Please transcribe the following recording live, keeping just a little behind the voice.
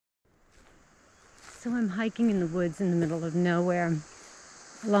So I'm hiking in the woods in the middle of nowhere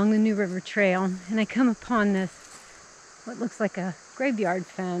along the New River Trail, and I come upon this, what looks like a graveyard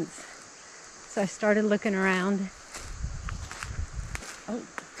fence. So I started looking around. Oh.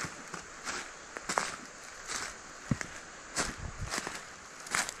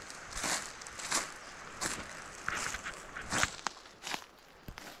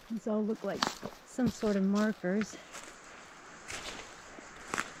 These all look like some sort of markers.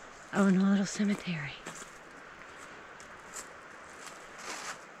 Oh, and a little cemetery.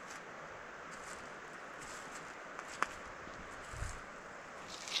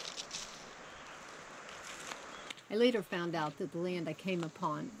 I later found out that the land I came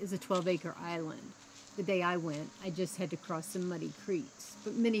upon is a 12-acre island. The day I went, I just had to cross some muddy creeks,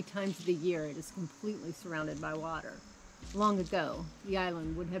 but many times of the year it is completely surrounded by water. Long ago, the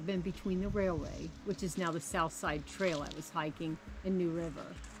island would have been between the railway, which is now the Southside trail I was hiking, and New River.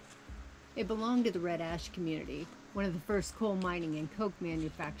 It belonged to the Red Ash community, one of the first coal mining and coke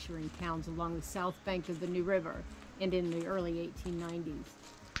manufacturing towns along the south bank of the New River, and in the early 1890s.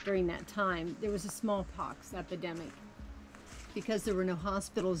 During that time, there was a smallpox epidemic. Because there were no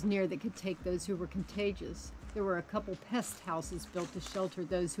hospitals near that could take those who were contagious, there were a couple pest houses built to shelter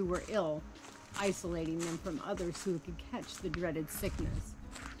those who were ill, isolating them from others who could catch the dreaded sickness.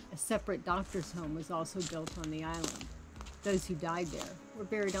 A separate doctor's home was also built on the island. Those who died there were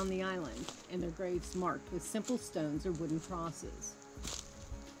buried on the island, and their graves marked with simple stones or wooden crosses.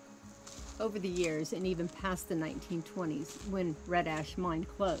 Over the years, and even past the 1920s, when Red Ash Mine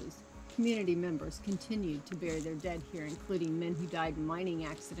closed, community members continued to bury their dead here, including men who died in mining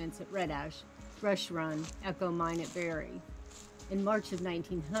accidents at Red Ash, Rush Run, Echo Mine at Berry. In March of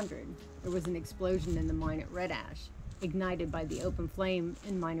 1900, there was an explosion in the mine at Red Ash, ignited by the open flame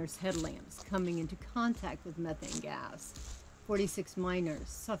in miners' headlamps coming into contact with methane gas. 46 miners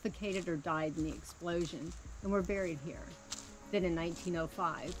suffocated or died in the explosion and were buried here. Then in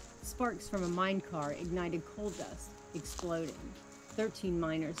 1905, sparks from a mine car ignited coal dust, exploding. 13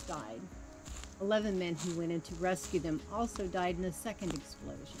 miners died. 11 men who went in to rescue them also died in a second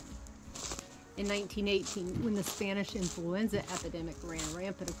explosion. In 1918, when the Spanish influenza epidemic ran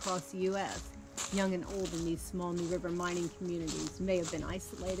rampant across the U.S., young and old in these small New River mining communities may have been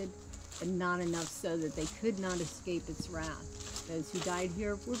isolated, but not enough so that they could not escape its wrath. Those who died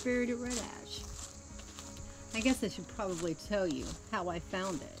here were buried at Red Ash. I guess I should probably tell you how I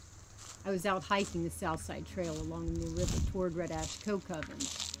found it. I was out hiking the Southside Trail along the New River toward Red Ash Coke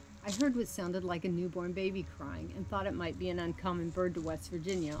Ovens. I heard what sounded like a newborn baby crying and thought it might be an uncommon bird to West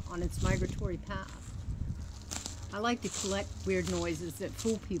Virginia on its migratory path. I like to collect weird noises that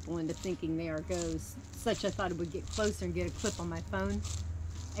fool people into thinking they are ghosts, such I thought I would get closer and get a clip on my phone.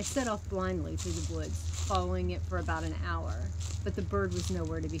 I set off blindly through the woods, following it for about an hour, but the bird was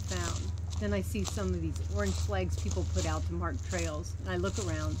nowhere to be found. Then I see some of these orange flags people put out to mark trails, and I look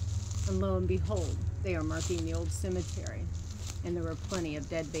around, and lo and behold, they are marking the old cemetery, and there were plenty of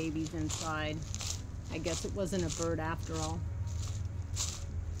dead babies inside. I guess it wasn't a bird after all.